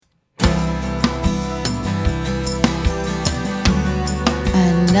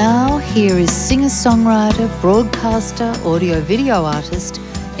And now, here is singer-songwriter, broadcaster, audio-video artist,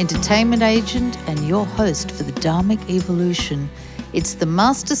 entertainment agent, and your host for the Dharmic Evolution. It's the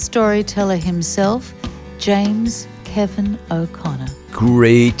master storyteller himself, James Kevin O'Connor.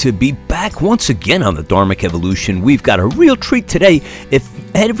 Great to be back once again on the Dharmic Evolution. We've got a real treat today.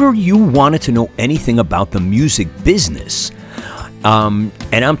 If ever you wanted to know anything about the music business, and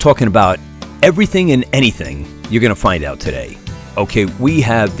I'm talking about everything and anything, you're going to find out today. Okay, we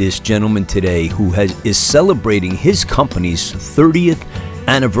have this gentleman today who is celebrating his company's 30th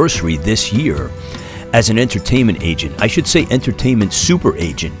anniversary this year as an entertainment agent. I should say entertainment super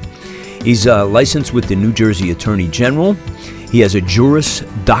agent. He's licensed with the New Jersey Attorney General. He has a Juris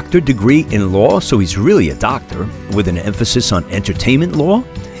Doctor degree in law, so he's really a doctor with an emphasis on entertainment law,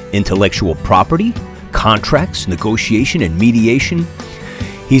 intellectual property, contracts, negotiation, and mediation.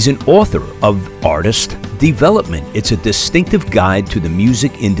 He's an author of Artist Development. It's a distinctive guide to the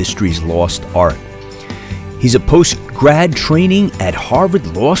music industry's lost art. He's a post-grad training at Harvard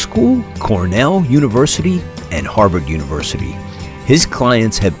Law School, Cornell University, and Harvard University. His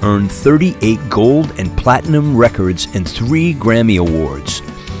clients have earned 38 gold and platinum records and 3 Grammy Awards.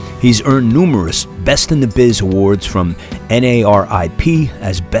 He's earned numerous Best in the Biz awards from NARIP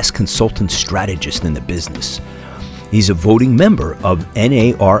as Best Consultant Strategist in the Business. He's a voting member of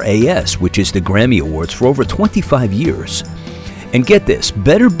NARAS, which is the Grammy Awards, for over 25 years. And get this,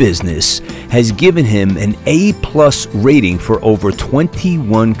 Better Business has given him an A+ rating for over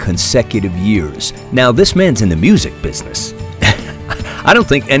 21 consecutive years. Now, this man's in the music business. I don't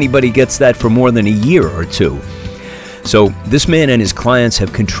think anybody gets that for more than a year or two. So, this man and his clients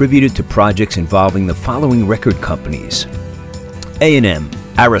have contributed to projects involving the following record companies: A&M,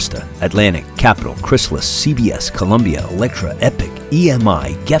 Arista, Atlantic, Capitol, Chrysalis, CBS, Columbia, Elektra, Epic,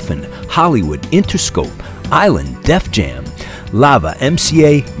 EMI, Geffen, Hollywood, Interscope, Island, Def Jam, Lava,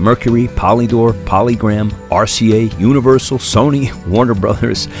 MCA, Mercury, Polydor, Polygram, RCA, Universal, Sony, Warner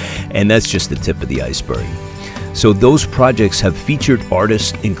Brothers, and that's just the tip of the iceberg. So those projects have featured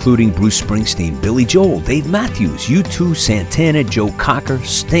artists including Bruce Springsteen, Billy Joel, Dave Matthews, U2, Santana, Joe Cocker,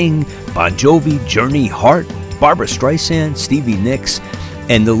 Sting, Bon Jovi, Journey, Heart, Barbra Streisand, Stevie Nicks,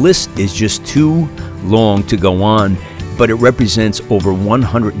 and the list is just too long to go on, but it represents over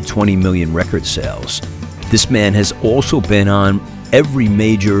 120 million record sales. This man has also been on every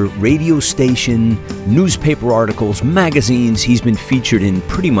major radio station, newspaper articles, magazines. He's been featured in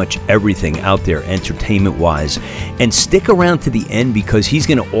pretty much everything out there entertainment-wise. And stick around to the end because he's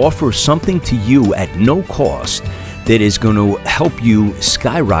going to offer something to you at no cost that is going to help you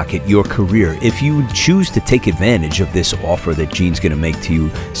skyrocket your career if you choose to take advantage of this offer that Gene's going to make to you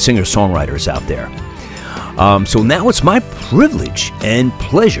singer-songwriters out there. So now it's my privilege and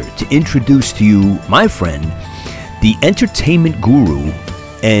pleasure to introduce to you my friend, the entertainment guru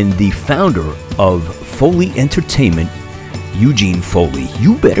and the founder of Foley Entertainment, Eugene Foley.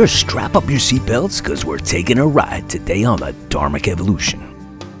 You better strap up your seatbelts because we're taking a ride today on the Dharmic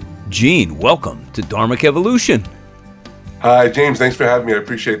Evolution. Gene, welcome to Dharmic Evolution. Hi, James. Thanks for having me. I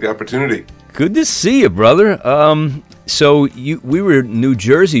appreciate the opportunity. Good to see you, brother. So we were New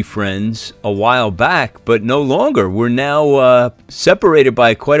Jersey friends a while back, but no longer. We're now separated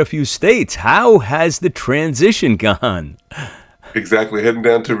by quite a few states. How has the transition gone? Exactly. Heading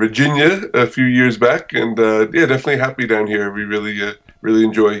down to Virginia a few years back, and definitely happy down here. We really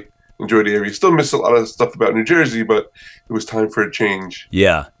enjoy the area. Still miss a lot of stuff about New Jersey, but it was time for a change.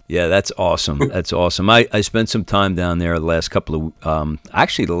 Yeah, that's awesome. That's awesome. I spent some time down there the last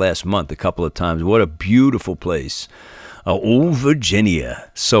the last month a couple of times. What a beautiful place. Old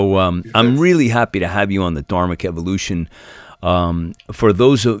Virginia. So I'm really happy to have you on the Dharmic Evolution. For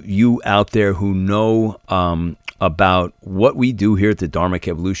those of you out there who know about what we do here at the Dharmic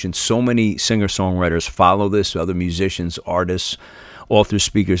Evolution, so many singer-songwriters follow this, other musicians, artists, authors,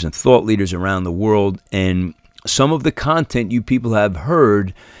 speakers, and thought leaders around the world. And some of the content you people have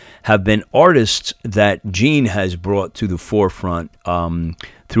heard have been artists that Gene has brought to the forefront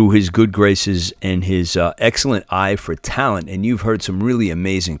through his good graces and his excellent eye for talent. And you've heard some really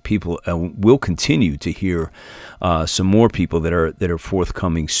amazing people, and we'll continue to hear some more people that are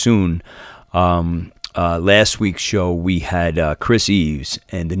forthcoming soon. Last week's show, we had Chris Eves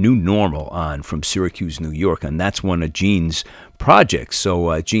and The New Normal on from Syracuse, New York, and that's one of Gene's projects.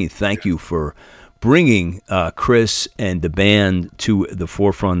 So, Gene, thank you for bringing Chris and the band to the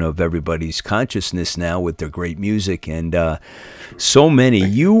forefront of everybody's consciousness now with their great music and so many.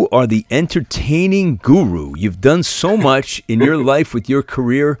 You are the entertaining guru. You've done so much in your life with your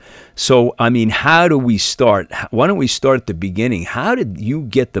career. So, I mean, how do we start? Why don't we start at the beginning? How did you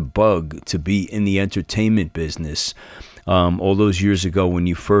get the bug to be in the entertainment business? all those years ago when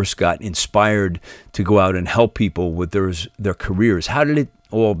you first got inspired to go out and help people with their careers. How did it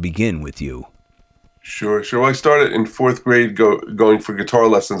all begin with you? Sure, sure. Well, I started in fourth grade going for guitar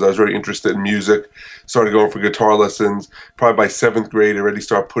lessons. I was very interested in music. Started going for guitar lessons. Probably by seventh grade, I already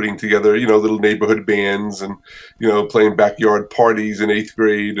started putting together, little neighborhood bands and, playing backyard parties in eighth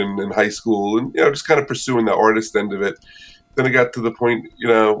grade and in high school and, just kind of pursuing the artist end of it. Then I got to the point,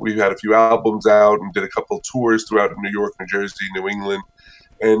 we had a few albums out and did a couple of tours throughout New York, New Jersey, New England.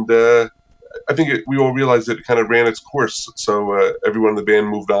 And I think we all realized that it kind of ran its course. So everyone in the band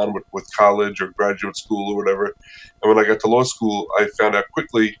moved on with college or graduate school or whatever. And when I got to law school, I found out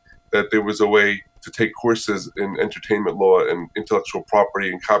quickly that there was a way to take courses in entertainment law and intellectual property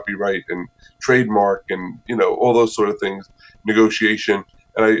and copyright and trademark and, all those sort of things, negotiation.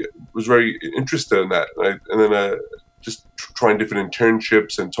 And I was very interested in that. And then just trying different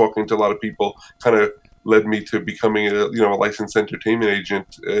internships and talking to a lot of people kind of led me to becoming a licensed entertainment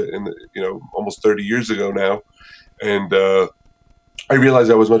agent almost 30 years ago now. And I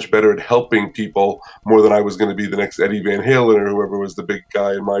realized I was much better at helping people more than I was going to be the next Eddie Van Halen or whoever was the big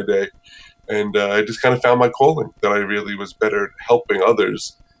guy in my day. And I just kind of found my calling, that I really was better at helping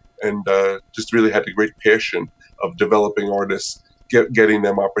others, and just really had a great passion of developing artists, getting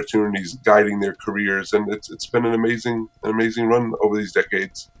them opportunities, guiding their careers. And it's been an amazing run over these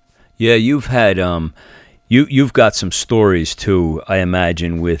decades. Yeah, you've had you've got some stories too, I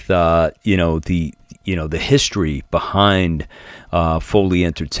imagine, with the history behind Foley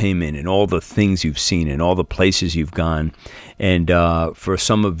Entertainment and all the things you've seen and all the places you've gone. And for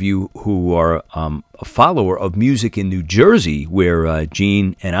some of you who are a follower of music in New Jersey, where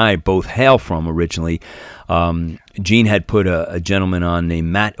Gene and I both hail from originally, Gene had put a gentleman on named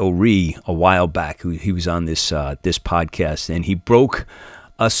Matt O'Ree a while back. He was on this podcast, and he broke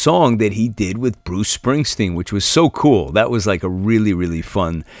a song that he did with Bruce Springsteen, which was so cool. That was like a really, really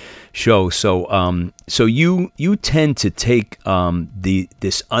fun show. So you tend to take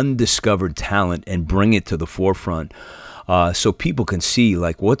this undiscovered talent and bring it to the forefront, so people can see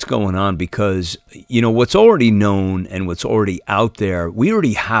like what's going on, because what's already known and what's already out there, we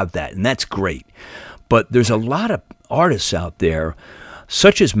already have that, and that's great. But there's a lot of artists out there,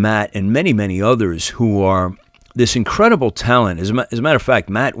 such as Matt and many, many others, who are this incredible talent. As a matter of fact,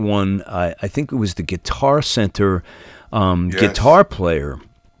 Matt won, I think it was the Guitar Center Yes. Guitar Player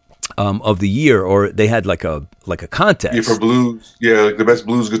of the Year, or they had like a contest. Yeah, for blues. Yeah, like the best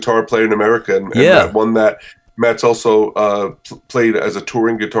blues guitar player in America. And Yeah. Matt won that. Matt's also played as a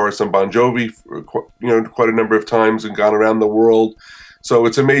touring guitarist on Bon Jovi for quite a number of times and gone around the world. So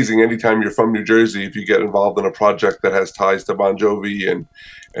it's amazing. Anytime you're from New Jersey, if you get involved in a project that has ties to Bon Jovi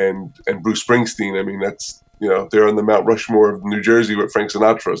and Bruce Springsteen, I mean, that's, they're on the Mount Rushmore of New Jersey with Frank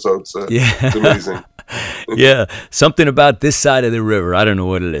Sinatra. So it's amazing. Yeah, something about this side of the river. I don't know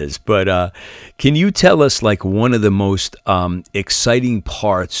what it is, but can you tell us like one of the most exciting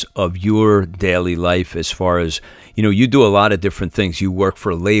parts of your daily life, as far as, you do a lot of different things. You work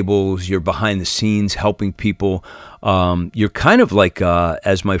for labels, you're behind the scenes helping people. You're kind of like,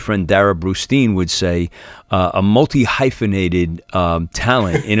 as my friend Dara Brustein would say, a multi-hyphenated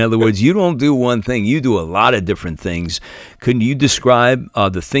talent. In other words, you don't do one thing, you do a lot of different things. Can you describe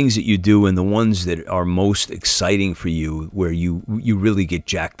the things that you do and the ones that are most exciting for you, where you really get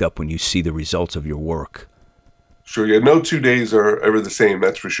jacked up when you see the results of your work? Sure. Yeah. No 2 days are ever the same.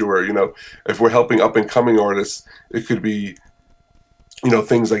 That's for sure. If we're helping up and coming artists, it could be,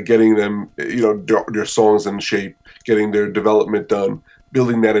 things like getting them, their songs in shape, getting their development done,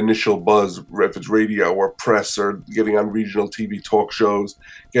 building that initial buzz, if it's radio or press, or getting on regional TV talk shows,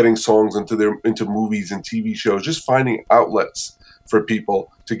 getting songs into movies and TV shows, just finding outlets for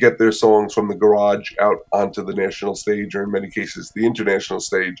people to get their songs from the garage out onto the national stage, or in many cases the international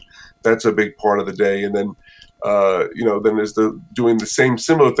stage. That's a big part of the day. And then then there's doing the same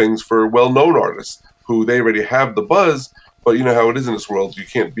similar things for well-known artists who they already have the buzz, but you know how it is in this world. You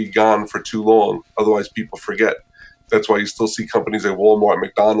can't be gone for too long, otherwise people forget. That's why you still see companies like Walmart,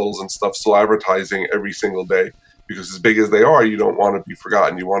 McDonald's, and stuff still advertising every single day, because as big as they are, you don't want to be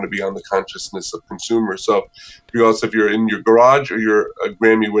forgotten. You want to be on the consciousness of consumers. So regardless if you're in your garage or you're a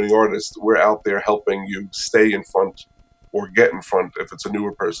Grammy-winning artist, we're out there helping you stay in front or get in front if it's a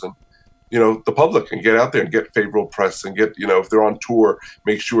newer person. the public and get out there and get favorable press and get, if they're on tour,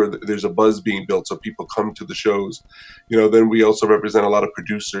 make sure that there's a buzz being built so people come to the shows. Then we also represent a lot of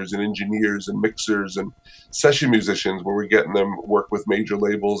producers and engineers and mixers and session musicians where we're getting them work with major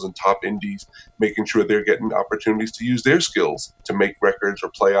labels and top indies, making sure they're getting opportunities to use their skills to make records or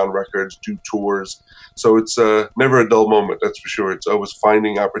play on records, do tours. So it's never a dull moment, that's for sure. It's always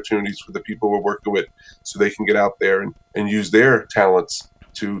finding opportunities for the people we're working with so they can get out there and use their talents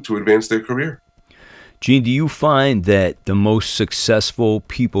to advance their career. Gene, do you find that the most successful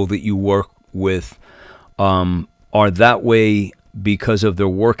people that you work with are that way because of their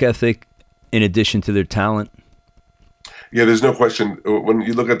work ethic in addition to their talent? Yeah, there's no question. When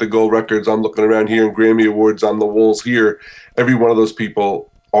you look at the gold records, I'm looking around here and Grammy Awards on the walls here, every one of those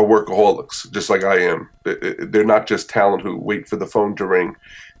people are workaholics, just like I am. They're not just talent who wait for the phone to ring.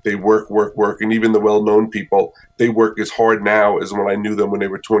 They work. And even the well-known people, they work as hard now as when I knew them when they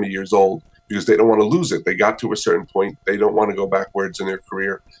were 20 years old because they don't want to lose it. They got to a certain point. They don't want to go backwards in their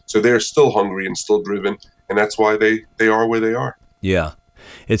career. So they're still hungry and still driven. And that's why they are where they are. Yeah.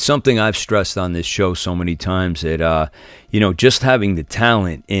 It's something I've stressed on this show so many times that, just having the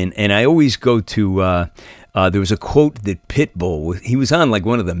talent. And I always go to, there was a quote that Pitbull, he was on like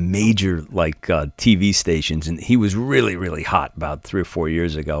one of the major TV stations, and he was really, really hot about 3 or 4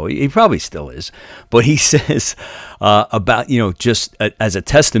 years ago. He probably still is. But he says about, just as a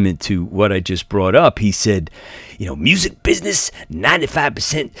testament to what I just brought up, he said, music business,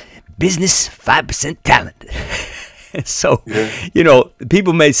 95% business, 5% talent. So,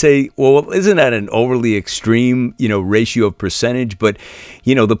 people may say, well, isn't that an overly extreme, ratio of percentage? But,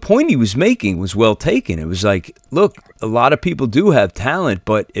 the point he was making was well taken. It was like, look, a lot of people do have talent,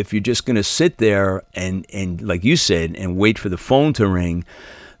 but if you're just going to sit there and like you said, and wait for the phone to ring,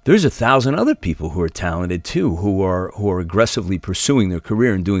 there's 1,000 other people who are talented too, who are aggressively pursuing their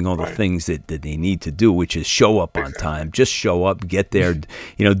career and doing all the things that they need to do, which is show up on time, just show up, get there,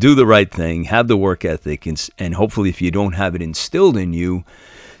 do the right thing, have the work ethic, and hopefully if you don't have it instilled in you,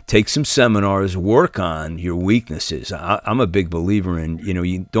 take some seminars, work on your weaknesses. I'm a big believer in,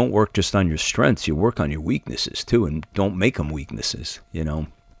 you don't work just on your strengths, you work on your weaknesses too, and don't make them weaknesses, Yeah.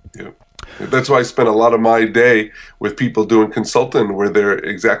 That's why I spend a lot of my day with people doing consulting where they're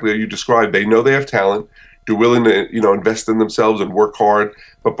exactly how you described. They know they have talent. They're willing to, invest in themselves and work hard.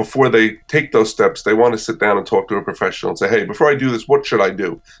 But before they take those steps, they want to sit down and talk to a professional and say, hey, before I do this, what should I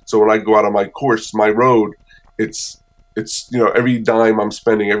do? So when I go out on my course, my road, it's every dime I'm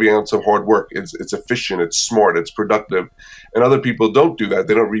spending, every ounce of hard work, it's efficient, it's smart, it's productive. And other people don't do that.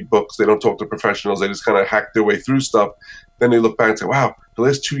 They don't read books. They don't talk to professionals. They just kind of hack their way through stuff. Then they look back and say, wow, the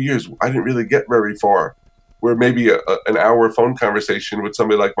last 2 years, I didn't really get very far. Where maybe an hour phone conversation with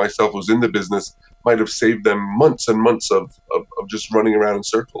somebody like myself who's in the business might have saved them months and months of just running around in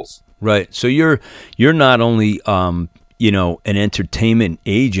circles. Right. So you're not only an entertainment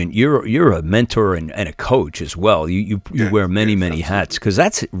agent, you're a mentor and a coach as well. You wear many hats, because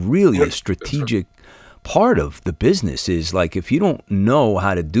that's really a strategic part of the business. Is like, if you don't know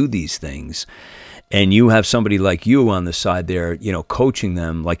how to do these things and you have somebody like you on the side there, coaching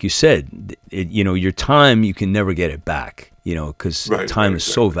them, like you said, your time, you can never get it back, because time is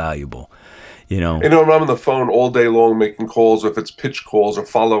so valuable. And I'm on the phone all day long making calls, if it's pitch calls or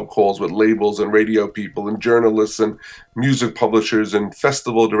follow-up calls with labels and radio people and journalists and music publishers and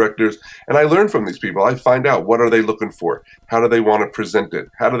festival directors. And I learn from these people. I find out, what are they looking for? How do they want to present it?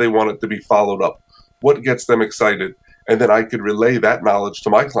 How do they want it to be followed up? What gets them excited? And then I could relay that knowledge to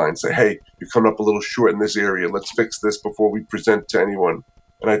my clients, say, hey, you're coming up a little short in this area. Let's fix this before we present to anyone.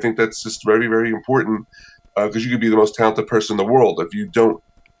 And I think that's just very, very important, because you could be the most talented person in the world. If you don't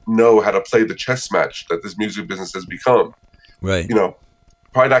know how to play the chess match that this music business has become, right?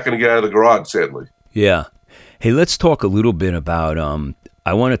 Probably not going to get out of the garage, sadly. Yeah. Hey, let's talk a little bit about,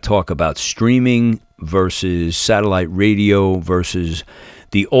 I want to talk about streaming versus satellite radio versus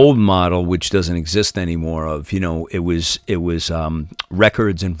the old model, which doesn't exist anymore, of, it was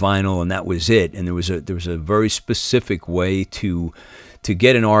records and vinyl, and that was it. And there was a very specific way to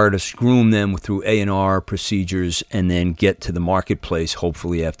get an artist, groom them through A&R procedures, and then get to the marketplace,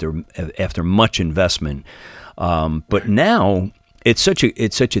 hopefully after much investment. But now it's such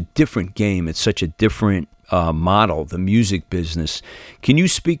a different game. It's such a different model, the music business. Can you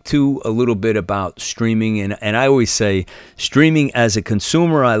speak to a little bit about streaming? And I always say, streaming as a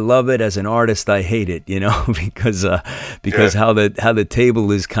consumer, I love it. As an artist, I hate it, because how the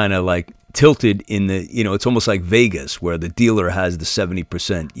table is kind of like tilted in the, it's almost like Vegas, where the dealer has the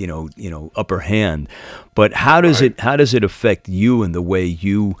 70%, upper hand. But how does it affect you and the way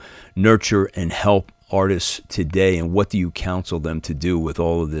you nurture and help artists today, and what do you counsel them to do with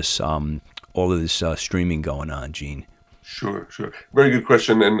all of this streaming going on, Gene? Sure, sure. Very good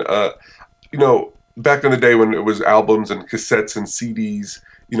question. And back in the day when it was albums and cassettes and CDs,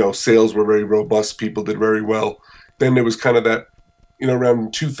 sales were very robust. People did very well. Then there was kind of that,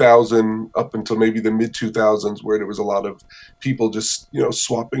 around 2000 up until maybe the mid 2000s, where there was a lot of people just,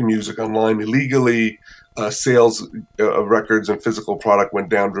 swapping music online illegally. Sales of records and physical product went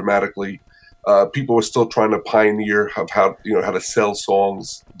down dramatically. People were still trying to pioneer of how to sell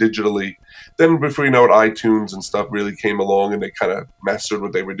songs digitally. Then before you know it, iTunes and stuff really came along, and they kind of mastered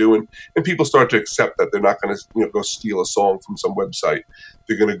what they were doing. And people start to accept that they're not going to go steal a song from some website.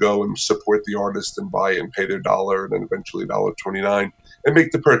 They're going to go and support the artist and buy it and pay their dollar, and then eventually $1.29 and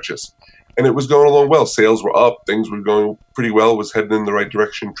make the purchase. And it was going along well. Sales were up. Things were going pretty well. It was heading in the right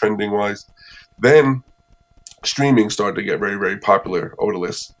direction trending wise. Then streaming started to get very, very popular over the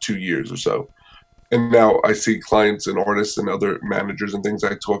last 2 years or so. And now I see clients and artists and other managers and things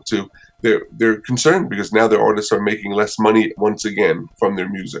I talk to, they're concerned because now their artists are making less money once again from their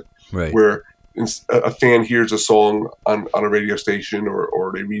music. Right. Where a fan hears a song on a radio station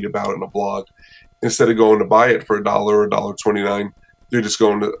or they read about it in a blog, instead of going to buy it for $1 or $1.29, they're just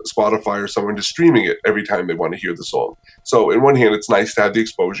going to Spotify or somewhere and just streaming it every time they want to hear the song. So in one hand, it's nice to have the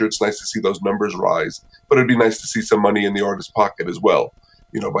exposure. It's nice to see those numbers rise, but it'd be nice to see some money in the artist's pocket as well.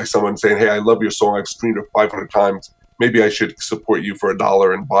 By someone saying, hey, I love your song. I've streamed it 500 times. Maybe I should support you for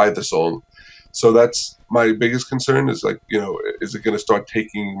 $1 and buy the song. So that's my biggest concern is is it going to start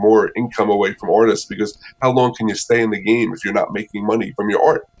taking more income away from artists? Because how long can you stay in the game if you're not making money from your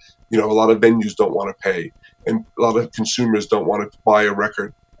art? A lot of venues don't want to pay, and a lot of consumers don't want to buy a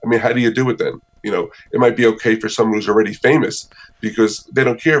record. I mean, how do you do it then? It might be okay for someone who's already famous because they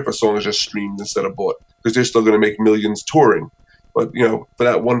don't care if a song is just streamed instead of bought because they're still going to make millions touring. But, for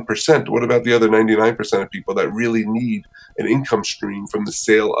that 1%, what about the other 99% of people that really need an income stream from the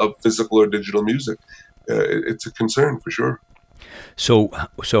sale of physical or digital music? It's a concern for sure. So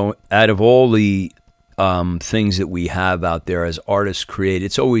out of all the things that we have out there as artists create,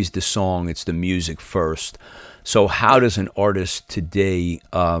 it's always the song, it's the music first. So how does an artist today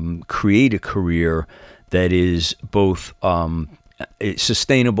create a career that is both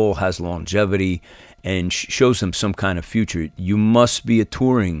sustainable, has longevity, and shows them some kind of future? You must be a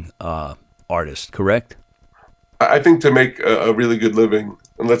touring artist, correct? I think to make a really good living,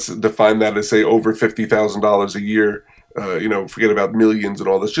 and let's define that as say over $50,000 a year, forget about millions and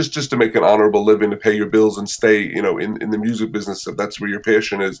all this, just to make an honorable living, to pay your bills and stay, in the music business, if that's where your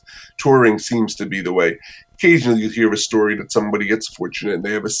passion is, touring seems to be the way. Occasionally you hear a story that somebody gets fortunate and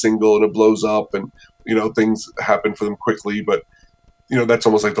they have a single and it blows up and, things happen for them quickly, but that's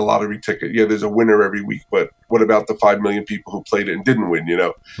almost like the lottery ticket. Yeah, there's a winner every week, but what about the 5 million people who played it and didn't win,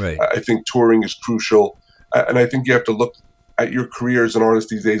 Right. I think touring is crucial. And I think you have to look at your career as an artist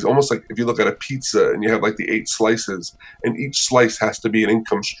these days, almost like if you look at a pizza and you have like the 8 slices, and each slice has to be an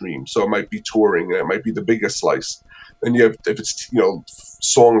income stream. So it might be touring, and it might be the biggest slice. Then you have, if it's,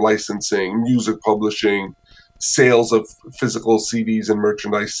 song licensing, music publishing, sales of physical CDs and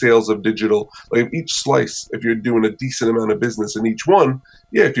merchandise, sales of digital, like each slice, if you're doing a decent amount of business in each one,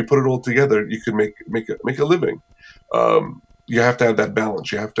 yeah, if you put it all together, you could make a living. You have to have that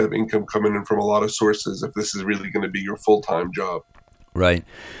balance. You have to have income coming in from a lot of sources if this is really going to be your full-time job. Right.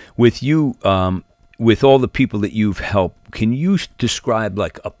 With you, with all the people that you've helped, can you describe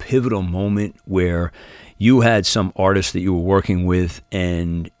like a pivotal moment where you had some artist that you were working with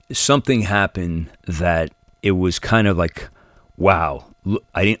and something happened that it was kind of like, wow,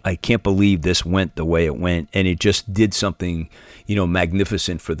 I can't believe this went the way it went, and it just did something,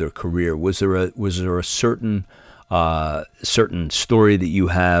 magnificent for their career? Was there a certain story that you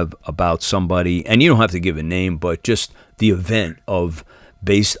have about somebody, and you don't have to give a name, but just the event of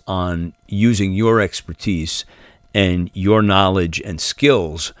based on using your expertise and your knowledge and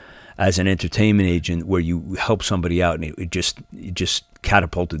skills as an entertainment agent, where you help somebody out and it just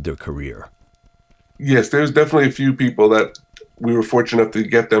catapulted their career? Yes, there's definitely a few people that we were fortunate enough to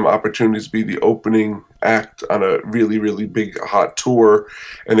get them opportunities to be the opening act on a really, really big hot tour,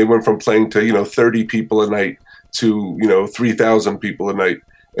 and they went from playing to 30 people a night to 3,000 people a night.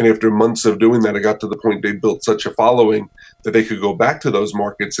 And after months of doing that, it got to the point they built such a following that they could go back to those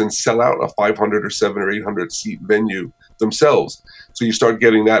markets and sell out a 500 or 700 or 800 seat venue themselves. So you start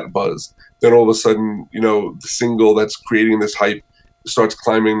getting that buzz. Then all of a sudden, the single that's creating this hype starts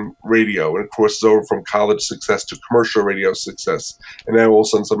climbing radio, and it crosses over from college success to commercial radio success. And now all of a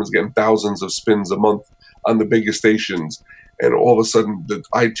sudden someone's getting thousands of spins a month on the biggest stations. and all of a sudden the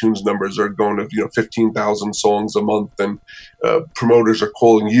iTunes numbers are going to 15,000 songs a month, and promoters are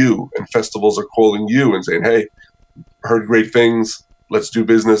calling you, and festivals are calling you and saying, hey, heard great things, let's do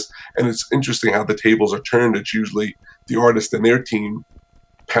business. And it's interesting how the tables are turned. It's usually the artist and their team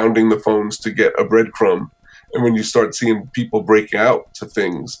pounding the phones to get a breadcrumb. And when you start seeing people breaking out to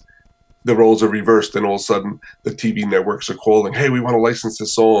things, the roles are reversed, and all of a sudden the TV networks are calling, hey, we want to license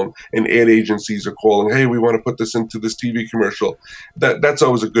this song, and ad agencies are calling, hey, we want to put this into this TV commercial. That's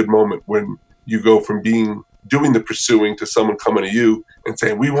always a good moment, when you go from doing the pursuing to someone coming to you and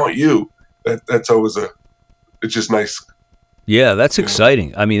saying, we want you. That's always it's just nice. Yeah, that's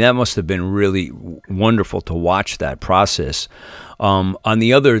exciting. I mean, that must have been really wonderful to watch that process. On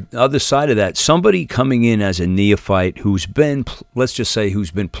the other side of that, somebody coming in as a neophyte who's been, let's just say,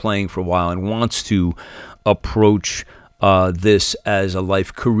 who's been playing for a while and wants to approach this as a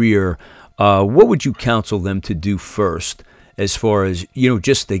life career, what would you counsel them to do first? As far as,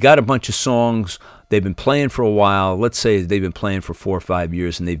 just they got a bunch of songs, they've been playing for a while. Let's say they've been playing for 4 or 5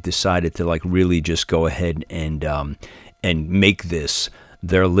 years, and they've decided to really just go ahead and make this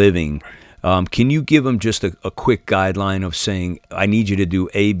their living. Can you give them just a quick guideline of saying, I need you to do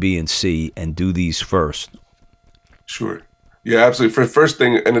A, B, and C, and do these first? Sure. Yeah, absolutely. For the first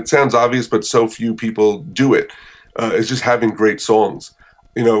thing, and it sounds obvious, but so few people do it, is just having great songs.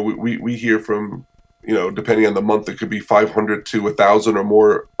 We hear from, depending on the month, it could be 500 to 1,000 or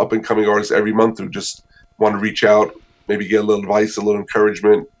more up and coming artists every month who just want to reach out, maybe get a little advice, a little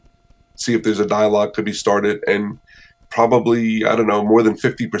encouragement, see if there's a dialogue to be started. And probably, I don't know, more than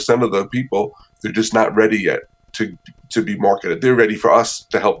 50% of the people, they're just not ready yet to be marketed. They're ready for us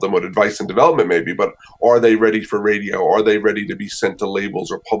to help them with advice and development, maybe, but are they ready for radio? Are they ready to be sent to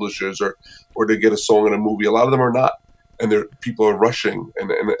labels or publishers, or to get a song in a movie? A lot of them are not. And people are rushing,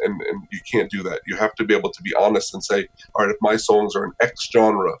 and you can't do that. You have to be able to be honest and say, all right, if my songs are in X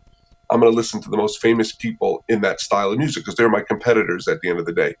genre, I'm going to listen to the most famous people in that style of music, because they're my competitors at the end of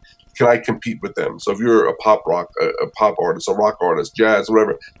the day. Can I compete with them? So if you're a pop artist, a rock artist, jazz,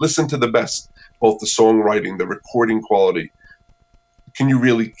 whatever, listen to the best, both the songwriting, the recording quality. Can you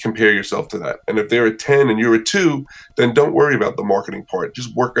really compare yourself to that? And if they're a 10 and you're a 2, then don't worry about the marketing part.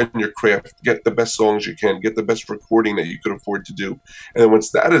 Just work on your craft, get the best songs you can, get the best recording that you could afford to do. And then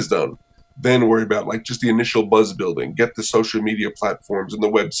once that is done, then worry about just the initial buzz building, get the social media platforms and the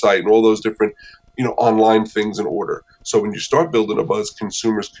website and all those different, online things in order. So when you start building a buzz,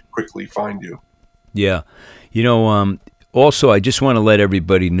 consumers can quickly find you. Yeah. Also, I just want to let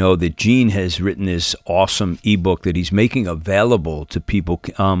everybody know that Gene has written this awesome ebook that he's making available to people.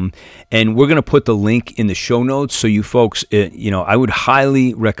 And we're going to put the link in the show notes. So you folks, I would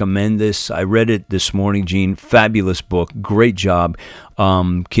highly recommend this. I read it this morning, Gene. Fabulous book. Great job.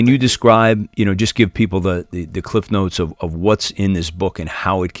 Can you describe, just give people the cliff notes of what's in this book and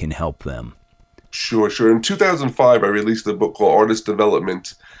how it can help them? Sure. In 2005, I released a book called Artist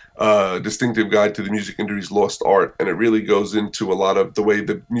Development, Distinctive Guide to the Music Industry's Lost Art. And it really goes into a lot of the way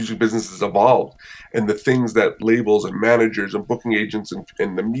the music business has evolved, and the things that labels and managers and booking agents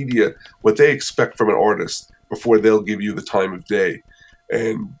and the media, what they expect from an artist before they'll give you the time of day.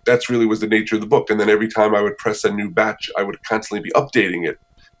 And that's really was the nature of the book. And then every time I would press a new batch, I would constantly be updating it,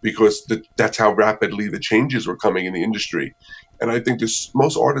 because that's how rapidly the changes were coming in the industry. And I think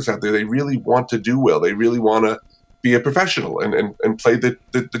most artists out there, they really want to do well. They really want to be a professional and play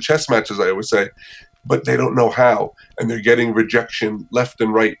the chess match, as I always say, but they don't know how. And they're getting rejection left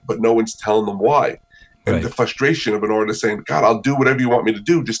and right, but no one's telling them why. And Right. The frustration of an artist saying, God, I'll do whatever you want me to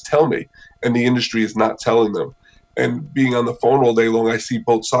do, just tell me. And the industry is not telling them. And being on the phone all day long, I see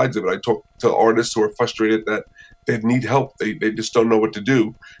both sides of it. I talk to artists who are frustrated that they need help. They just don't know what to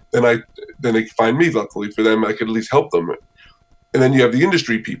do. Then they find me. Luckily for them, I could at least help them. And then you have the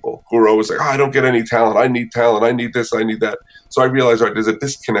industry people who are always like, I don't get any talent. I need talent. I need this. I need that. So I realized, all right, there's a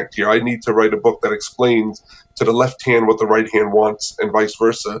disconnect here. I need to write a book that explains to the left hand what the right hand wants, and vice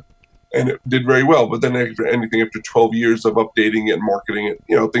versa. And it did very well. But then after 12 years of updating it and marketing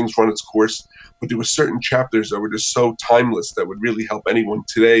it, things run its course. But there were certain chapters that were just so timeless that would really help anyone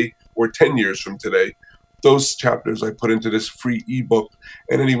today or 10 years from today. Those chapters I put into this free ebook,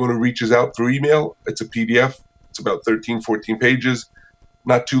 and anyone who reaches out through email, it's a PDF. It's about 13, 14 pages,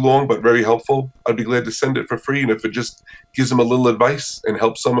 not too long, but very helpful. I'd be glad to send it for free. And if it just gives them a little advice and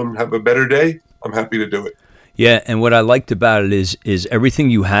helps someone have a better day, I'm happy to do it. Yeah, and what I liked about it is everything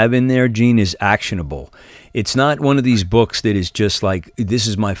you have in there, Gene, is actionable. It's not one of these books that is just like, this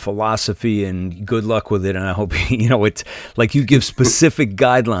is my philosophy and good luck with it, and I hope it's like you give specific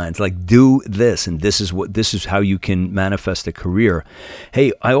guidelines, like do this and this is how you can manifest a career.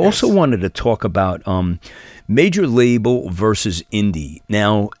 Hey, I also wanted to talk about major label versus indie.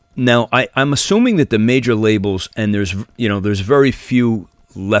 Now I'm assuming that the major labels, and there's very few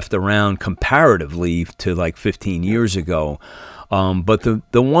left around comparatively to like 15 years ago. But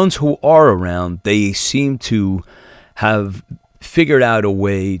the ones who are around, they seem to have figured out a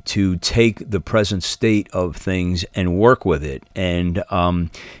way to take the present state of things and work with it. And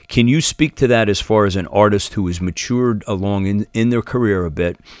can you speak to that as far as an artist who has matured along in their career a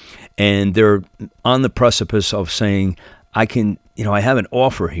bit, and they're on the precipice of saying, I have an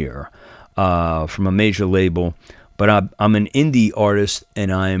offer here from a major label, but I'm an indie artist,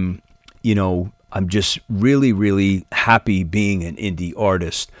 and I'm just really, really happy being an indie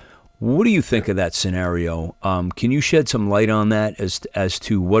artist. What do you think of that scenario? Can you shed some light on that as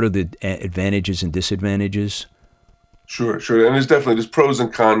to what are the advantages and disadvantages? Sure. And there's pros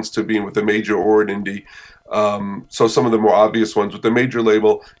and cons to being with a major or an indie. So some of the more obvious ones with the major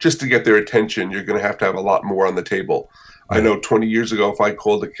label, just to get their attention, you're going to have a lot more on the table. Right. I know 20 years ago, if I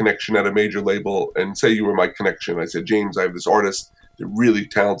called a connection at a major label and say you were my connection, I said, James, I have this artist, they're really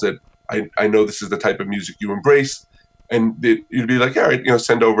talented. I know this is the type of music you embrace. And you'd be like, all right,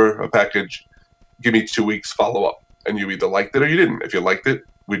 send over a package, give me 2 weeks, follow up. And you either liked it or you didn't. If you liked it,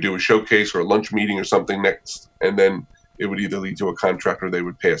 we'd do a showcase or a lunch meeting or something next. And then it would either lead to a contract or they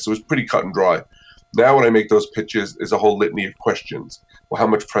would pass. So it was pretty cut and dry. Now when I make those pitches, is a whole litany of questions. Well, how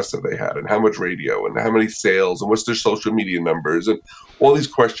much press have they had, and how much radio, and how many sales, and what's their social media numbers, and all these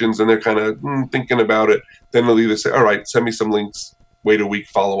questions, and they're kind of thinking about it. Then they'll either say, all right, send me some links, wait a week,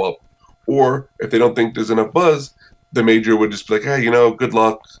 follow up. Or if they don't think there's enough buzz, the major would just be like, hey, good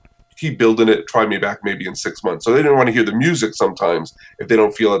luck, keep building it, try me back maybe in 6 months. So they didn't want to hear the music sometimes if they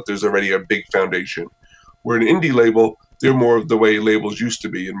don't feel that there's already a big foundation. Where an indie label, they're more of the way labels used to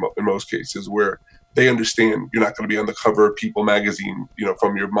be in most cases, where they understand you're not going to be on the cover of People magazine,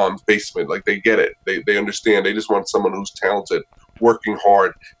 from your mom's basement. Like, they get it. They understand. They just want someone who's talented, working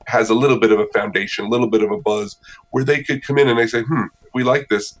hard, has a little bit of a foundation, a little bit of a buzz, where they could come in and they say, we like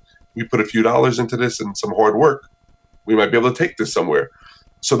this. We put a few dollars into this and some hard work. We might be able to take this somewhere.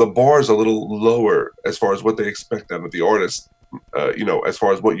 So the bar is a little lower as far as what they expect out of the artist, as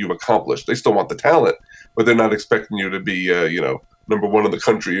far as what you've accomplished. They still want the talent, but they're not expecting you to be, number one in the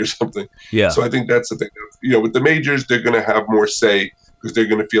country or something. Yeah. So I think that's the thing. With the majors, they're going to have more say because they're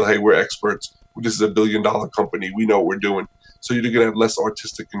going to feel, hey, we're experts. This is $1 billion company. We know what we're doing. So you're going to have less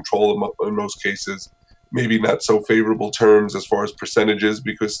artistic control in most cases. Maybe not so favorable terms as far as percentages,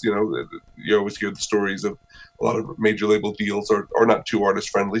 because you always hear the stories of a lot of major label deals are not too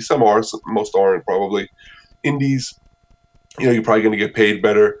artist friendly. Some are, most aren't probably. Indies, you're probably going to get paid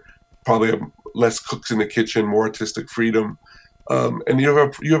better, probably have less cooks in the kitchen, more artistic freedom. And you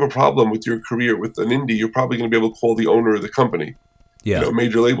have a problem with your career with an indie, you're probably going to be able to call the owner of the company. Yeah.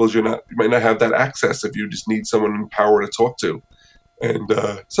 Major labels, you might not have that access if you just need someone in power to talk to. And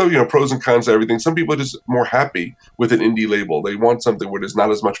so, pros and cons to everything. Some people are just more happy with an indie label. They want something where there's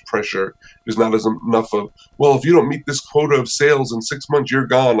not as much pressure. There's not as enough of, well, if you don't meet this quota of sales in 6 months, you're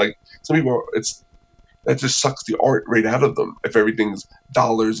gone. Like, some people, that just sucks the art right out of them if everything's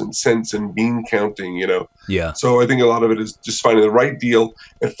dollars and cents and bean counting, Yeah. So I think a lot of it is just finding the right deal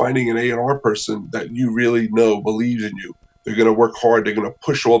and finding an A&R person that you really know believes in you. They're going to work hard. They're going to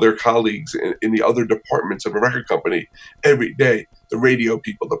push all their colleagues in the other departments of a record company every day. The radio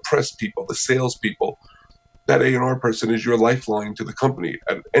people, the press people, the sales people. That A&R person is your lifeline to the company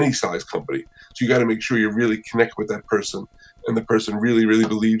at any size company. So you got to make sure you really connect with that person, and the person really, really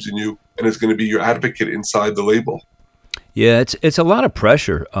believes in you and is going to be your advocate inside the label. Yeah, it's a lot of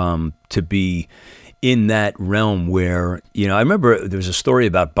pressure to be in that realm where, I remember there was a story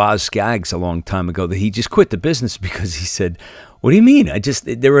about Boz Scaggs a long time ago that he just quit the business because he said, what do you mean?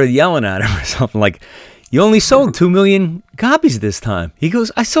 They were yelling at him or something like, you only sold 2 million copies this time. He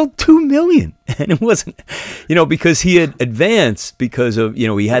goes, I sold 2 million. And it wasn't, because he had advanced because of,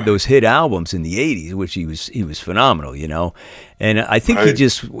 he had those hit albums in the 80s, which he was phenomenal, And I think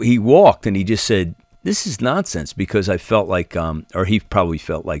he walked and he just said, this is nonsense, because I felt like, or he probably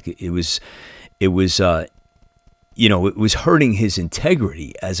felt like it was hurting his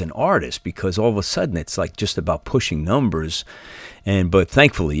integrity as an artist, because all of a sudden it's like just about pushing numbers. But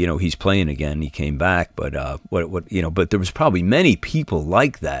thankfully, he's playing again. He came back, but but there was probably many people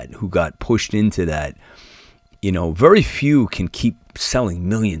like that who got pushed into that. Very few can keep selling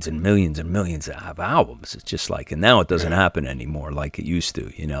millions and millions and millions of albums. It's just like, and now it doesn't happen anymore like it used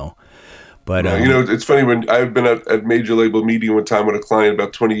to, you know. But it's funny, when I've been at major label meeting one time with a client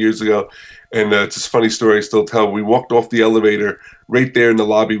about 20 years ago, and it's a funny story I still tell. We walked off the elevator. Right there in the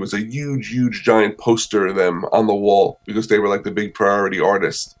lobby was a huge giant poster of them on the wall because they were like the big priority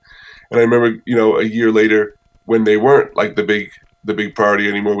artist. And I remember, a year later when they weren't like the big priority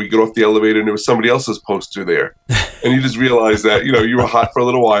anymore, we get off the elevator and there was somebody else's poster there. And you just realize that, you were hot for a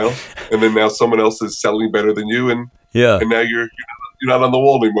little while, and then now someone else is selling better than you, and now you're not on the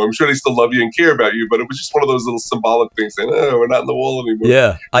wall anymore. I'm sure they still love you and care about you, but it was just one of those little symbolic things saying, "Oh, we're not on the wall anymore."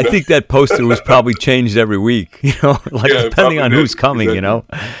 Yeah, I think that poster was probably changed every week, depending on who's coming,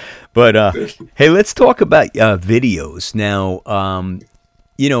 exactly. But hey, let's talk about videos now.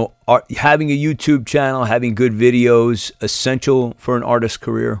 Having a YouTube channel, having good videos, essential for an artist's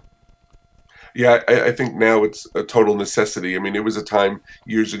career? Yeah, I think now it's a total necessity. I mean, it was a time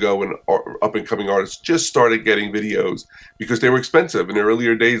years ago when up-and-coming artists just started getting videos because they were expensive. In the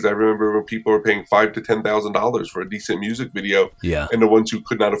earlier days, I remember when people were paying $5,000 to $10,000 for a decent music video, and the ones who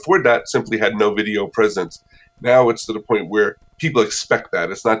could not afford that simply had no video presence. Now it's to the point where people expect that.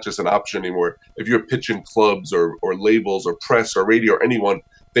 It's not just an option anymore. If you're pitching clubs or labels or press or radio or anyone,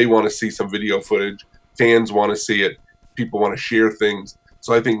 they want to see some video footage. Fans want to see it. People want to share things.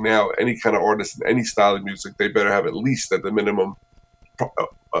 So I think now any kind of artist in any style of music, they better have at least at the minimum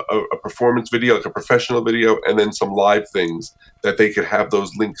a performance video, like a professional video, and then some live things that they could have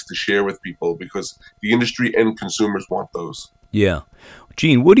those links to share with people because the industry and consumers want those. Yeah.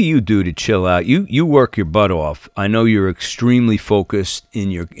 Gene, what do you do to chill out? You work your butt off. I know you're extremely focused in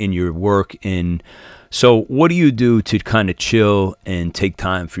your work, and so what do you do to kind of chill and take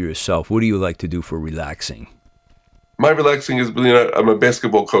time for yourself? What do you like to do for relaxing? My relaxing is, I'm a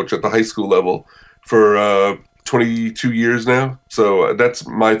basketball coach at the high school level for 22 years now. So that's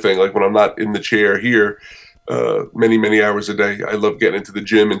my thing. Like when I'm not in the chair here many hours a day, I love getting into the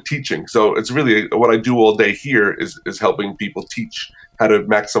gym and teaching. So it's really what I do all day here is helping people teach how to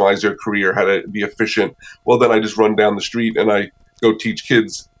maximize their career, how to be efficient. Well, then I just run down the street and I go teach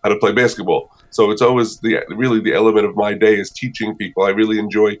kids how to play basketball. So it's always the element of my day is teaching people. I really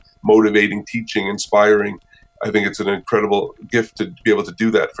enjoy motivating, teaching, inspiring. I think it's an incredible gift to be able to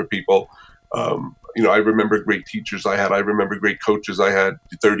do that for people. I remember great teachers I had. I remember great coaches I had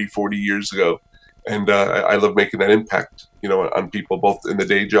 30, 40 years ago. And I love making that impact, on people, both in the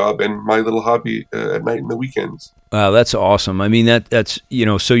day job and my little hobby at night and the weekends. Wow, that's awesome. I mean, that's,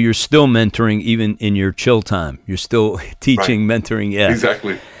 so you're still mentoring even in your chill time. You're still teaching, right. Mentoring. Yeah,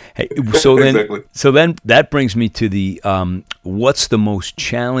 exactly. Hey, so then, exactly. So then that brings me to the, what's the most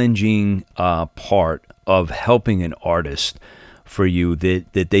challenging part of helping an artist for you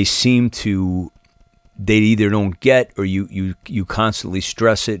that they seem to, they either don't get or you constantly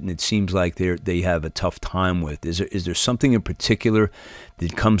stress it and it seems like they have a tough time with? Is there something in particular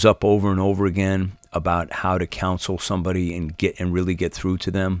that comes up over and over again about how to counsel somebody and really get through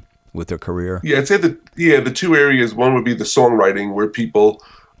to them with their career? Yeah, I'd say the two areas. One would be the songwriting, where people,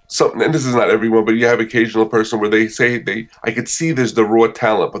 and this is not everyone, but you have occasional person where they say I could see there's the raw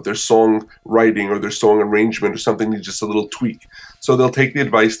talent, but their song writing or their song arrangement or something needs just a little tweak. So they'll take the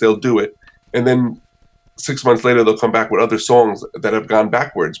advice, they'll do it, and then 6 months later they'll come back with other songs that have gone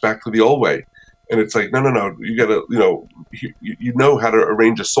back to the old way. And it's like, no, you gotta, you know how to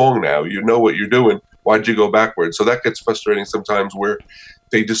arrange a song now. You know what you're doing. Why'd you go backwards? So that gets frustrating sometimes, where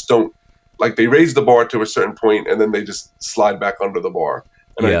they just don't, like, they raise the bar to a certain point and then they just slide back under the bar.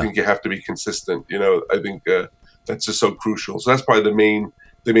 And I think you have to be consistent. I think that's just so crucial. So that's probably the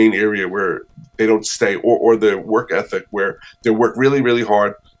main area where they don't stay, or their work ethic, where they work really, really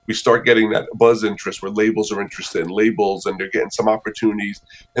hard. We start getting that buzz interest where labels are interested in labels and they're getting some opportunities.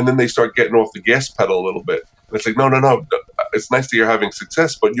 And then they start getting off the gas pedal a little bit. And it's like, no. It's nice that you're having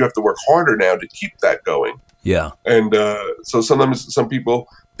success, but you have to work harder now to keep that going. Yeah. And so sometimes some people,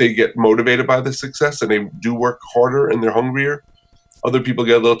 they get motivated by the success and they do work harder and they're hungrier. Other people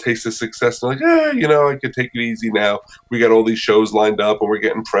get a little taste of success and they're like, I could take it easy now. We got all these shows lined up and we're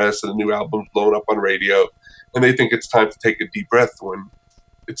getting press and the new album's blown up on radio. And they think it's time to take a deep breath when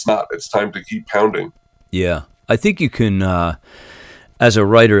it's not. It's time to keep pounding. Yeah. I think you can, as a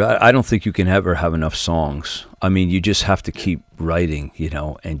writer, I don't think you can ever have enough songs. I mean, you just have to keep writing,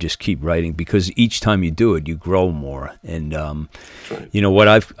 and just keep writing, because each time you do it, you grow more. And, right. What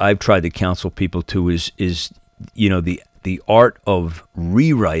I've tried to counsel people to is the art of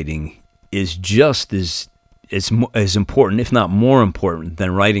rewriting is just as as important, if not more important,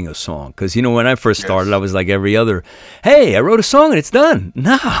 than writing a song. Because, when I first started, I was like every other, hey, I wrote a song and it's done.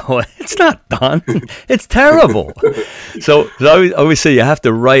 No, it's not done. It's terrible. So I always say you have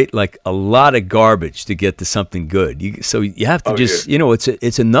to write like a lot of garbage to get to something good. So you have to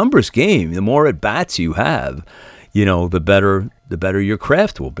it's a numbers game. The more at bats you have, the better your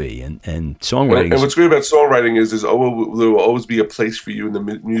craft will be, and songwriting. And what's great about songwriting is there will always be a place for you in the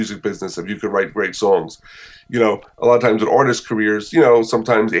music business if you could write great songs. A lot of times in artist careers,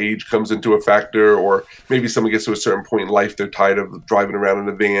 sometimes age comes into a factor, or maybe someone gets to a certain point in life, they're tired of driving around in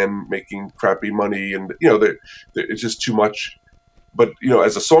a van making crappy money, and it's just too much. But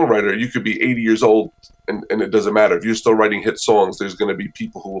as a songwriter, you could be 80 years old, and it doesn't matter if you're still writing hit songs. There's going to be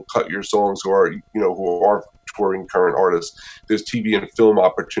people who will cut your songs who are touring current artists. There's TV and film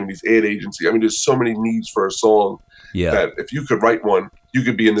opportunities, ad agency. I mean, there's so many needs for a song that if you could write one, you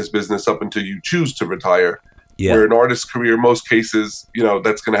could be in this business up until you choose to retire. Yeah. Where an artist's career, most cases,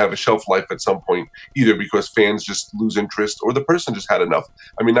 that's going to have a shelf life at some point, either because fans just lose interest or the person just had enough.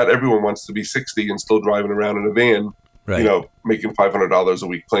 I mean, not everyone wants to be 60 and still driving around in a van. Right. Making $500 a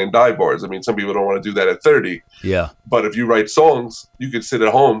week playing dive bars. I mean, some people don't want to do that at 30. Yeah. But if you write songs, you could sit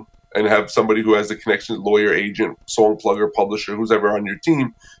at home and have somebody who has the connections, lawyer, agent, song plugger, publisher, who's ever on your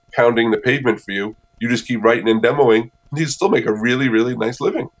team, pounding the pavement for you. You just keep writing and demoing, and you still make a really, really nice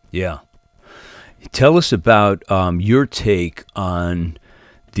living. Yeah. Tell us about your take on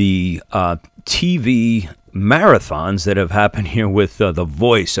the TV marathons that have happened here with The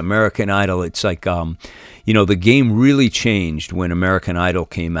Voice, American Idol. It's like, the game really changed when American Idol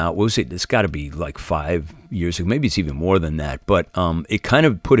came out. What was it? It's got to be like 5 years ago. Maybe it's even more than that. But it kind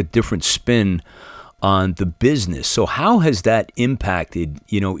of put a different spin on the business. So how has that impacted,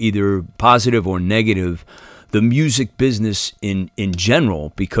 either positive or negative, the music business in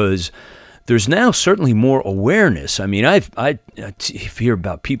general? Because there's now certainly more awareness. I mean, I hear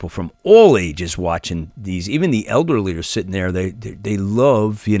about people from all ages watching these. Even the elderly are sitting there. They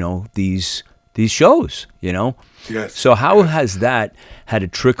love, these shows, Yes. So how has that had a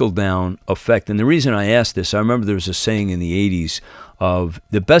trickle-down effect? And the reason I ask this, I remember there was a saying in the 80s of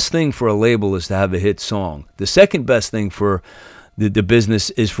the best thing for a label is to have a hit song. The second best thing for the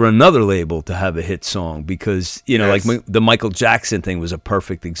business is for another label to have a hit song, because, like the Michael Jackson thing was a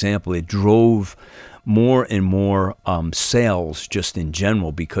perfect example. It drove more and more sales just in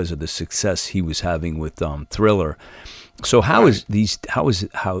general because of the success he was having with Thriller. So how these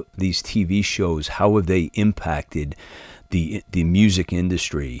TV shows, how have they impacted the music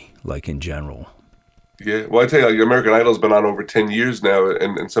industry, like in general? Yeah, well, I tell you, like, American Idol's been on over 10 years now,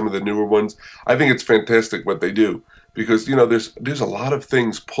 and some of the newer ones, I think it's fantastic what they do, because there's a lot of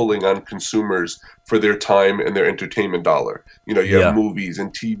things pulling on consumers for their time and their entertainment dollar. You have movies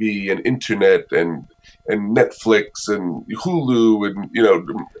and TV and internet and Netflix and Hulu and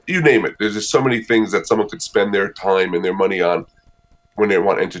you name it. There's just so many things that someone could spend their time and their money on when they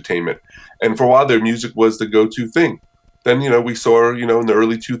want entertainment. And for a while, their music was the go-to thing. Then we saw in the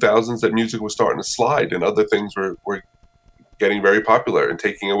early 2000s that music was starting to slide, and other things were getting very popular and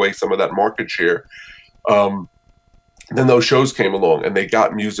taking away some of that market share. Then those shows came along and they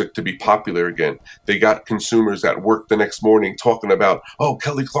got music to be popular again. They got consumers at work the next morning talking about, oh,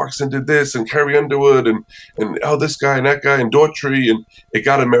 Kelly Clarkson did this, and Carrie Underwood, and oh, this guy and that guy, and Daughtry. And it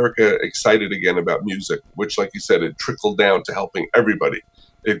got America excited again about music, which, like you said, it trickled down to helping everybody.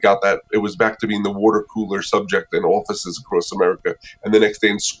 It was back to being the water cooler subject in offices across America. And the next day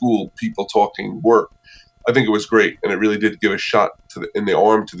in school, people talking work. I think it was great. And it really did give a shot in the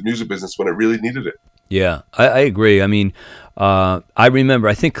arm to the music business when it really needed it. Yeah, I agree. I mean, I remember,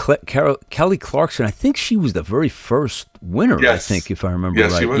 I think Kelly Clarkson, I think she was the very first winner, I think, if I remember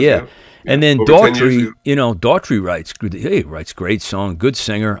right. She was, yeah. And then Daughtry, Daughtry writes great song, good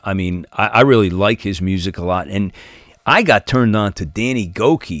singer. I mean, I really like his music a lot. And I got turned on to Danny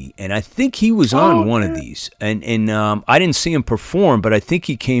Gokey, and I think he was on one of these. And I didn't see him perform, but I think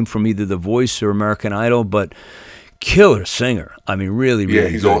he came from either The Voice or American Idol, but killer singer. I mean, really,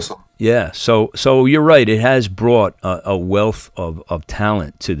 really he's good. Awesome. Yeah, so you're right. It has brought a wealth of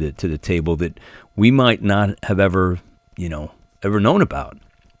talent to the table that we might not have ever known about.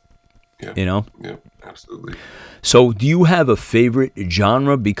 Yeah. Yeah, absolutely. So, do you have a favorite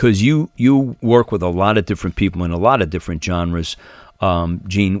genre? Because you work with a lot of different people in a lot of different genres.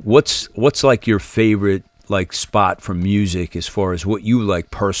 Gene, what's like your favorite spot for music as far as what you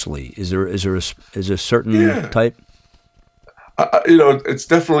like personally? Is there a certain type? It's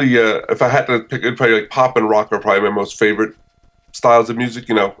definitely, if I had to pick, it'd probably pop and rock are probably my most favorite styles of music,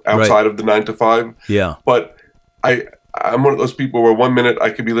 outside of the 9 to 5. Yeah. But I I'm one of those people where 1 minute I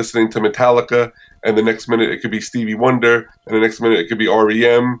could be listening to Metallica, and the next minute it could be Stevie Wonder, and the next minute it could be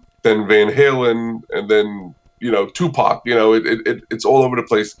REM, then Van Halen, and then Tupac. It's all over the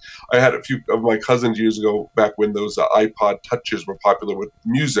place. I had a few of my cousins years ago, back when those iPod touches were popular with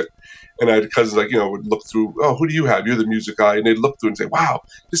music, and I had cousins would look through. Oh, who do you have? You're the music guy, and they'd look through and say, "Wow,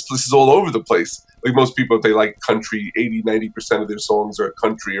 this place is all over the place." Like most people, if they like country, 80-90% of their songs are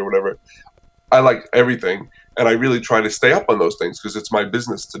country or whatever. I like everything, and I really try to stay up on those things because it's my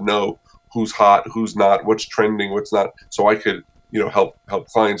business to know who's hot, who's not, what's trending, what's not, so I could help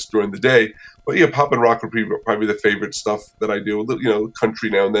clients during the day. But yeah, pop and rock would be probably the favorite stuff that I do. Country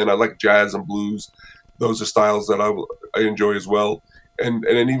now and then. I like jazz and blues; those are styles that I enjoy as well. And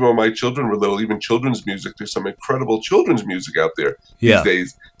then even when my children were little, even children's music. There's some incredible children's music out there these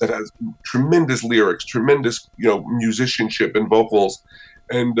days that has tremendous lyrics, tremendous musicianship and vocals,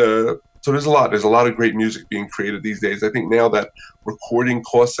 and so there's a lot of great music being created these days. I think now that recording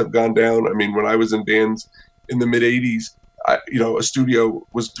costs have gone down. I mean, when I was in bands in the mid '80s, a studio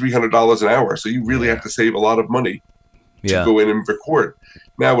was $300 an hour, so you really have to save a lot of money to go in and record.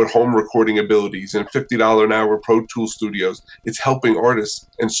 Now with home recording abilities and $50 an hour Pro Tools studios, it's helping artists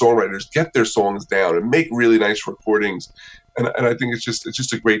and songwriters get their songs down and make really nice recordings. And I think it's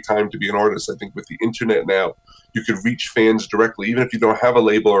just a great time to be an artist. I think with the internet now, you could reach fans directly, even if you don't have a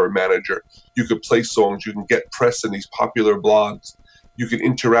label or a manager. You could play songs, you can get press in these popular blogs, you can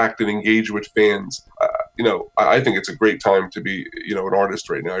interact and engage with fans. I think it's a great time to be an artist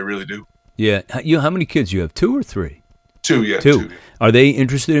right now. I really do. Yeah. How many kids you have? 2 or 3? 2, yeah. Two. Are they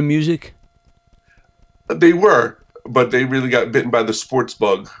interested in music? They were, but they really got bitten by the sports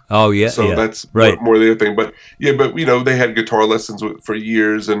bug. Oh yeah, so that's right. more their thing. But they had guitar lessons for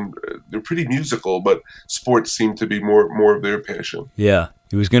years, and they're pretty musical. But sports seemed to be more of their passion. Yeah,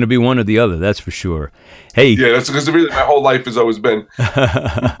 it was going to be one or the other. That's for sure. Hey, yeah, that's because really my whole life has always been.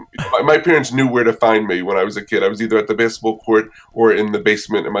 My parents knew where to find me when I was a kid. I was either at the basketball court or in the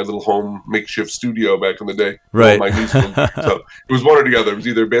basement in my little home makeshift studio back in the day. Right. My music. So it was one or the other. It was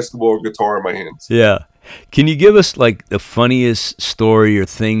either basketball or guitar in my hands. Yeah. Can you give us like the funniest story or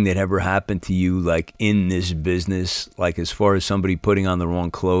thing that ever happened to you, like in this business, like as far as somebody putting on the wrong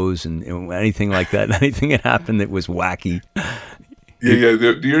clothes and anything like that? Anything that happened that was wacky?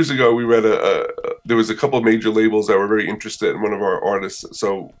 Yeah. Years ago, we read there was a couple of major labels that were very interested in one of our artists,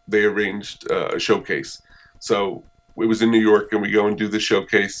 so they arranged a showcase. So it was in New York, and we go and do the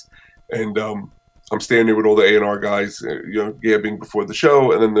showcase, and I'm standing there with all the A&R guys, gabbing before the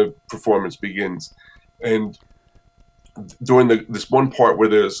show, and then the performance begins. And during this one part where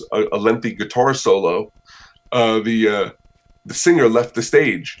there's a lengthy guitar solo, the singer left the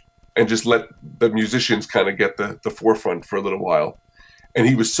stage and just let the musicians kind of get the forefront for a little while. And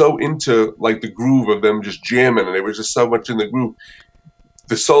he was so into like the groove of them just jamming, and they were just so much in the groove.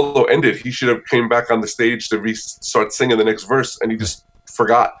 The solo ended. He should have came back on the stage to start singing the next verse, and he just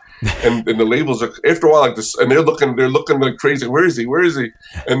forgot. And the labels are after a while like this, and they're looking like crazy. Where is he?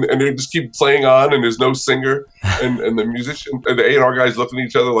 And they just keep playing on, and there's no singer, and the musician and the A&R guys looking at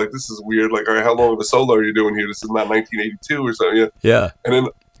each other like, this is weird. Like, all right, how long of a solo are you doing here? This is not 1982 or something. Yeah. And then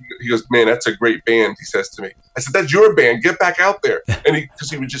he goes, man, that's a great band, he says to me. I said, that's your band. Get back out there. And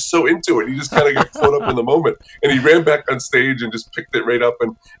because he was just so into it, he just kind of got caught up in the moment. And he ran back on stage and just picked it right up.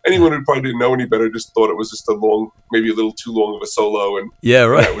 And anyone who probably didn't know any better just thought it was just maybe a little too long of a solo. And yeah,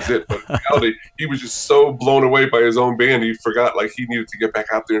 right. That was it. But in reality, he was just so blown away by his own band, he forgot like he needed to get back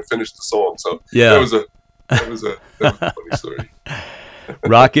out there and finish the song. So yeah, that was a funny story.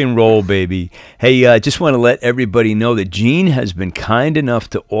 Rock and roll, baby. Hey, I just want to let everybody know that Gene has been kind enough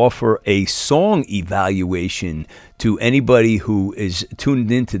to offer a song evaluation to anybody who is tuned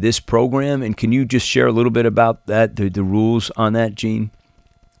into this program. And can you just share a little bit about that, the rules on that, Gene?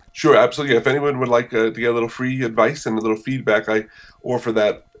 Sure, absolutely. If anyone would like to get a little free advice and a little feedback, I offer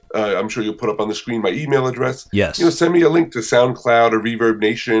that. I'm sure you'll put up on the screen my email address. Yes. Send me a link to SoundCloud or Reverb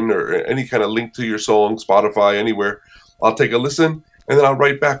Nation or any kind of link to your song, Spotify, anywhere. I'll take a listen. And then I'll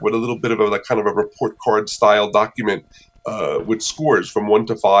write back with a little bit of a kind of a report card style document with scores from 1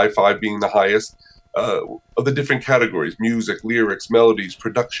 to 5, 5 being the highest, of the different categories: music, lyrics, melodies,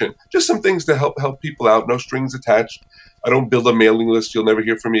 production, just some things to help people out. No strings attached. I don't build a mailing list. You'll never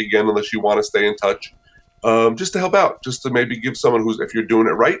hear from me again unless you want to stay in touch. Just to help out, just to maybe give someone if you're doing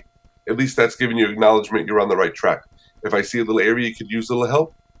it right, at least that's giving you acknowledgement you're on the right track. If I see a little area you could use a little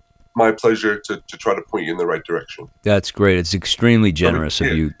help, my pleasure to try to point you in the right direction. That's great. It's extremely generous of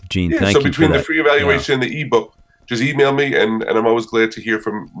you, Gene. Thank you for that. So between the free evaluation and the ebook, just email me, and I'm always glad to hear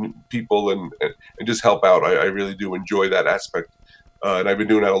from people and just help out. I really do enjoy that aspect, and I've been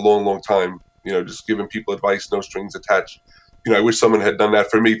doing that a long, long time. just giving people advice, no strings attached. I wish someone had done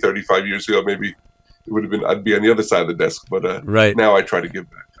that for me 35 years ago. Maybe it would have been, I'd be on the other side of the desk, but right. Now I try to give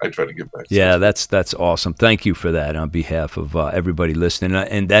back. Yeah, that's awesome. Thank you for that on behalf of everybody listening.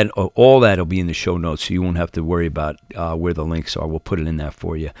 And that all that will be in the show notes, so you won't have to worry about where the links are. We'll put it in there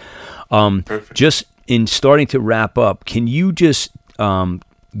for you. Perfect. Just in starting to wrap up, can you just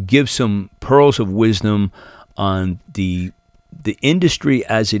give some pearls of wisdom on the industry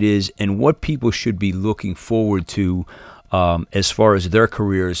as it is and what people should be looking forward to as far as their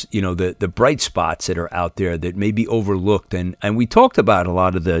careers, the bright spots that are out there that may be overlooked. And we talked about a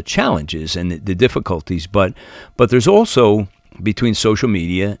lot of the challenges and the difficulties, but there's also, between social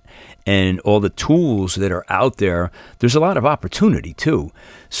media and all the tools that are out there, there's a lot of opportunity too.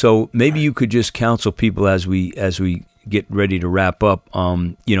 So maybe you could just counsel people as we get ready to wrap up,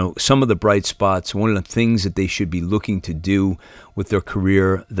 some of the bright spots, one of the things that they should be looking to do with their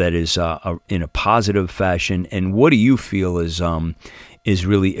career that is in a positive fashion, and what do you feel is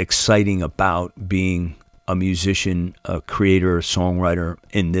really exciting about being a musician, a creator, a songwriter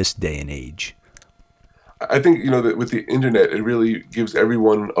in this day and age? I think, that with the internet, it really gives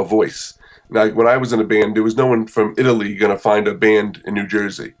everyone a voice. Now, when I was in a band, there was no one from Italy going to find a band in New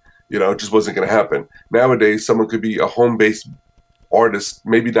Jersey. It just wasn't going to happen. Nowadays, someone could be a home-based artist,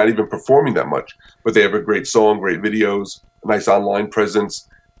 maybe not even performing that much, but they have a great song, great videos, a nice online presence.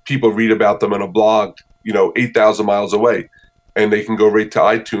 People read about them on a blog, 8,000 miles away, and they can go right to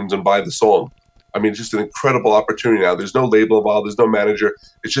iTunes and buy the song. I mean, it's just an incredible opportunity now. There's no label involved. There's no manager.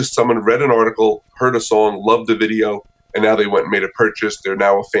 It's just someone read an article, heard a song, loved the video, and now they went and made a purchase. They're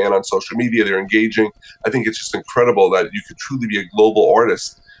now a fan on social media. They're engaging. I think it's just incredible that you could truly be a global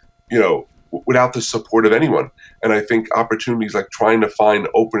artist without the support of anyone. And I think opportunities like trying to find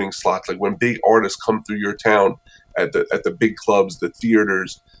opening slots, like when big artists come through your town at the big clubs, the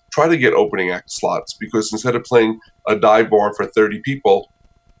theaters, try to get opening act slots, because instead of playing a dive bar for 30 people,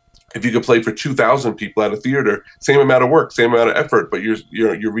 if you could play for 2,000 people at a theater, same amount of work, same amount of effort, but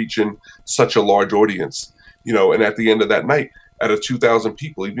you're reaching such a large audience, and at the end of that night, out of 2,000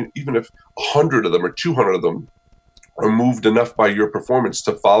 people, even if 100 of them or 200 of them are moved enough by your performance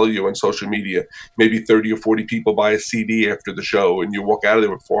to follow you on social media, maybe 30 or 40 people buy a CD after the show, and you walk out of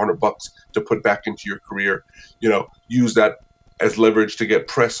there with $400 to put back into your career. Use that as leverage to get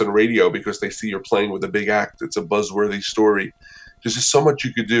press and radio because they see you're playing with a big act. It's a buzzworthy story. There's just so much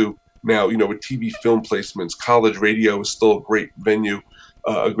you could do now, with TV film placements. College radio is still a great venue,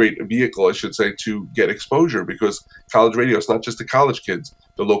 a great vehicle, I should say, to get exposure, because college radio is not just the college kids,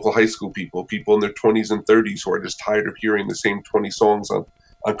 the local high school people in their 20s and 30s who are just tired of hearing the same 20 songs on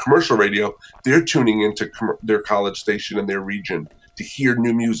commercial radio. They're tuning into their college station in their region to hear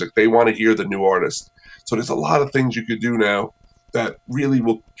new music. They want to hear the new artist. So there's a lot of things you could do now that really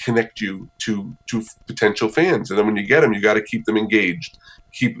will connect you to potential fans. And then when you get them, you got to keep them engaged.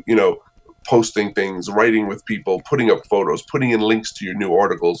 Keep, posting things, writing with people, putting up photos, putting in links to your new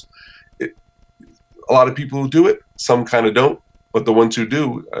articles. A lot of people who do it, some kind of don't, but the ones who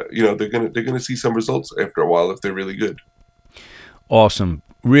do, they're gonna see some results after a while if they're really good. Awesome,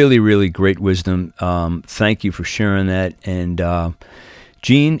 really, really great wisdom. Thank you for sharing that. And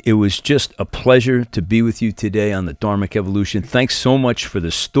Gene, it was just a pleasure to be with you today on the Dharmic Evolution. Thanks so much for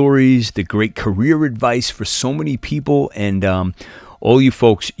the stories, the great career advice for so many people, and all you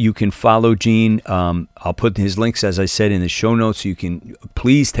folks, you can follow Gene. I'll put his links, as I said, in the show notes. You can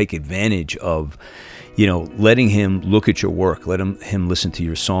please take advantage of, letting him look at your work, let him listen to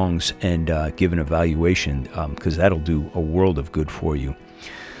your songs, and give an evaluation, because that'll do a world of good for you.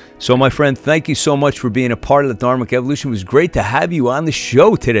 So, my friend, thank you so much for being a part of the Dharmic Evolution. It was great to have you on the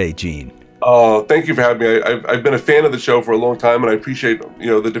show today, Gene. Oh, thank you for having me. I've been a fan of the show for a long time, and I appreciate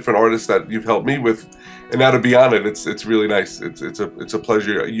the different artists that you've helped me with. And now to be on it, it's really nice. It's a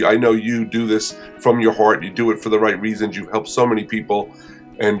pleasure. I know you do this from your heart. You do it for the right reasons. You've helped so many people,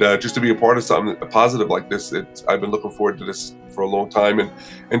 and just to be a part of something positive like this, I've been looking forward to this for a long time.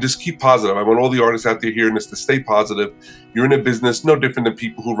 And just keep positive. I want all the artists out there hearing this to stay positive. You're in a business no different than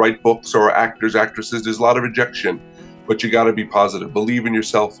people who write books or actors, actresses. There's a lot of rejection, but you got to be positive. Believe in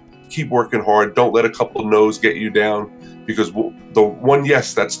yourself. Keep working hard. Don't let a couple no's get you down, because the one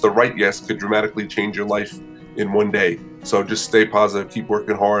yes, that's the right yes, could dramatically change your life in one day. So just stay positive, keep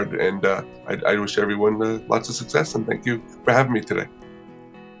working hard, and I wish everyone lots of success, and thank you for having me today.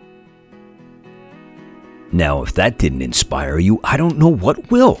 Now, if that didn't inspire you, I don't know what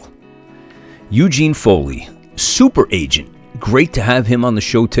will. Eugene Foley, super agent. Great to have him on the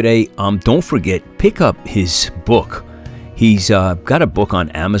show today. Don't forget, pick up his book. He's got a book on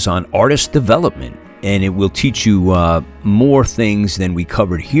Amazon, Artist Development. and it will teach you more things than we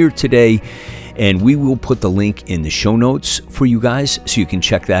covered here today. And we will put the link in the show notes for you guys so you can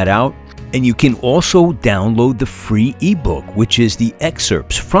check that out. And you can also download the free ebook, which is the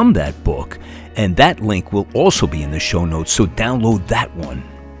excerpts from that book. And that link will also be in the show notes, so download that one.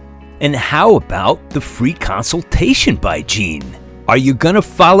 And how about the free consultation by Gene? Are you going to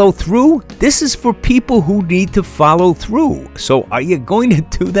follow through? This is for people who need to follow through. So are you going to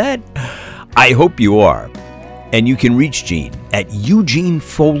do that? I hope you are. And you can reach Gene at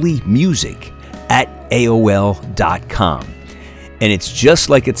eugenefoleymusic@aol.com. And it's just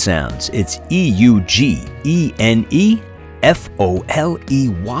like it sounds. It's EUGENEFOLEY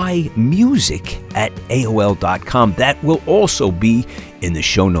music@aol.com. That will also be in the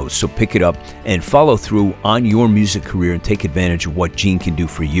show notes. So pick it up and follow through on your music career and take advantage of what Gene can do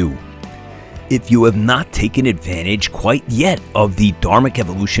for you. If you have not taken advantage quite yet of the Dharmic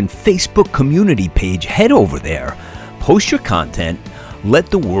Evolution Facebook community page, head over there, post your content,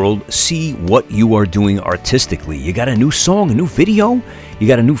 let the world see what you are doing artistically. You got a new song, a new video, you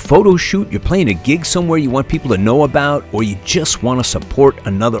got a new photo shoot, you're playing a gig somewhere you want people to know about, or you just want to support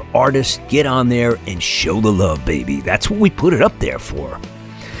another artist, get on there and show the love, baby. That's what we put it up there for.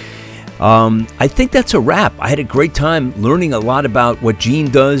 I think that's a wrap. I had a great time learning a lot about what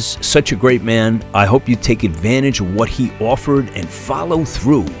Gene does. Such a great man. I hope you take advantage of what he offered and follow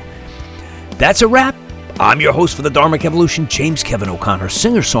through. That's a wrap. I'm your host for the Dharmic Evolution, James Kevin O'Connor,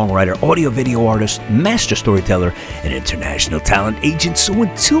 singer-songwriter, audio-video artist, master storyteller, and international talent agent. So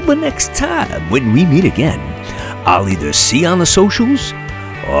until the next time when we meet again, I'll either see you on the socials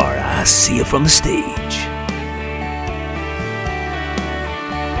or I'll see you from the stage.